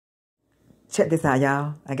Check this out,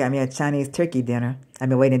 y'all. I got me a Chinese turkey dinner. I've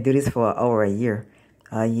been waiting to do this for over a year.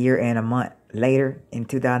 A year and a month later in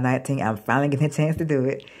 2019, I'm finally getting a chance to do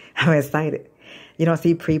it. I'm excited. You don't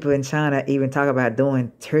see people in China even talk about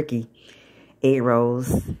doing turkey egg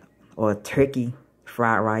rolls or turkey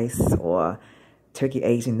fried rice or turkey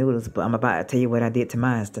Asian noodles, but I'm about to tell you what I did to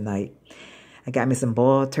mine tonight. I got me some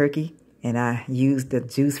boiled turkey, and I used the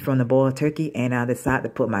juice from the boiled turkey, and I decided to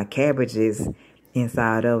put my cabbages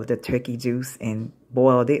inside of the turkey juice and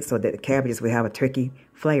boiled it so that the cabbages would have a turkey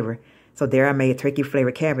flavor. So there I made turkey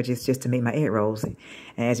flavored cabbages just to make my egg rolls. And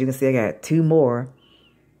as you can see, I got 2 more.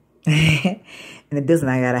 And this one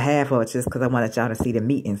I got a half of it just because I wanted y'all to see the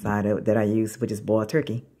meat inside of it that I used, which is boiled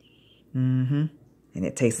turkey. And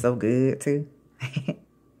it tastes so good too.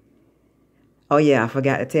 Oh yeah, I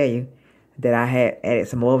forgot to tell you that I had added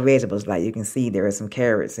some more vegetables. Like you can see, there are some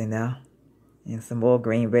carrots in there. And some more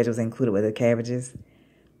green vegetables included with the cabbages.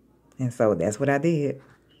 And so that's what I did.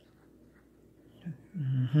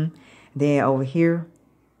 Then over here,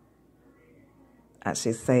 I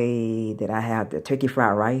should say that I have the turkey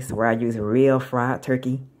fried rice where I use real fried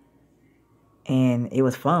turkey. And it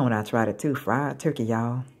was fun when I tried it too. Fried turkey,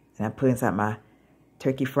 y'all. And I put inside my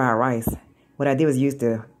turkey fried rice. What I did was use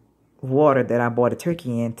the water that I boiled the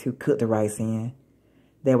turkey in to cook the rice in.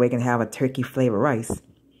 That way I can have a turkey flavored rice.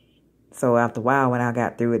 So after a while, when I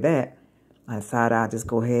got through with that, I decided I'll just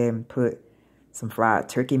go ahead and put some fried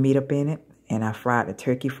turkey meat up in it. And I fried the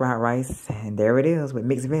turkey fried rice. And there it is with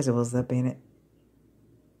mixed vegetables up in it.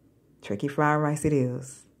 Turkey fried rice it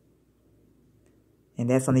is. And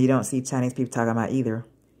that's something you don't see Chinese people talking about either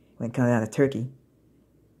when it comes down to turkey.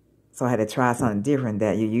 So I had to try something different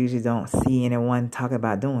that you usually don't see anyone talking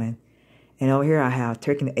about doing. And over here I have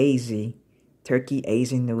turkey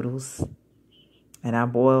Asian noodles. And I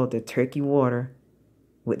boiled the turkey water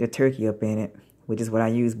with the turkey up in it, which is what I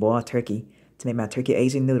use, boiled turkey, to make my turkey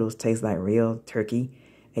Asian noodles taste like real turkey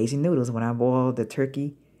Asian noodles. When I boiled the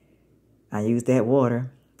turkey, I used that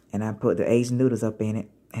water, and I put the Asian noodles up in it.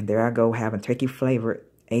 And there I go, having turkey-flavored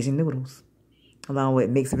Asian noodles, along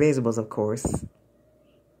with mixed vegetables, of course.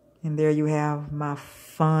 And there you have my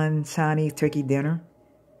fun Chinese turkey dinner.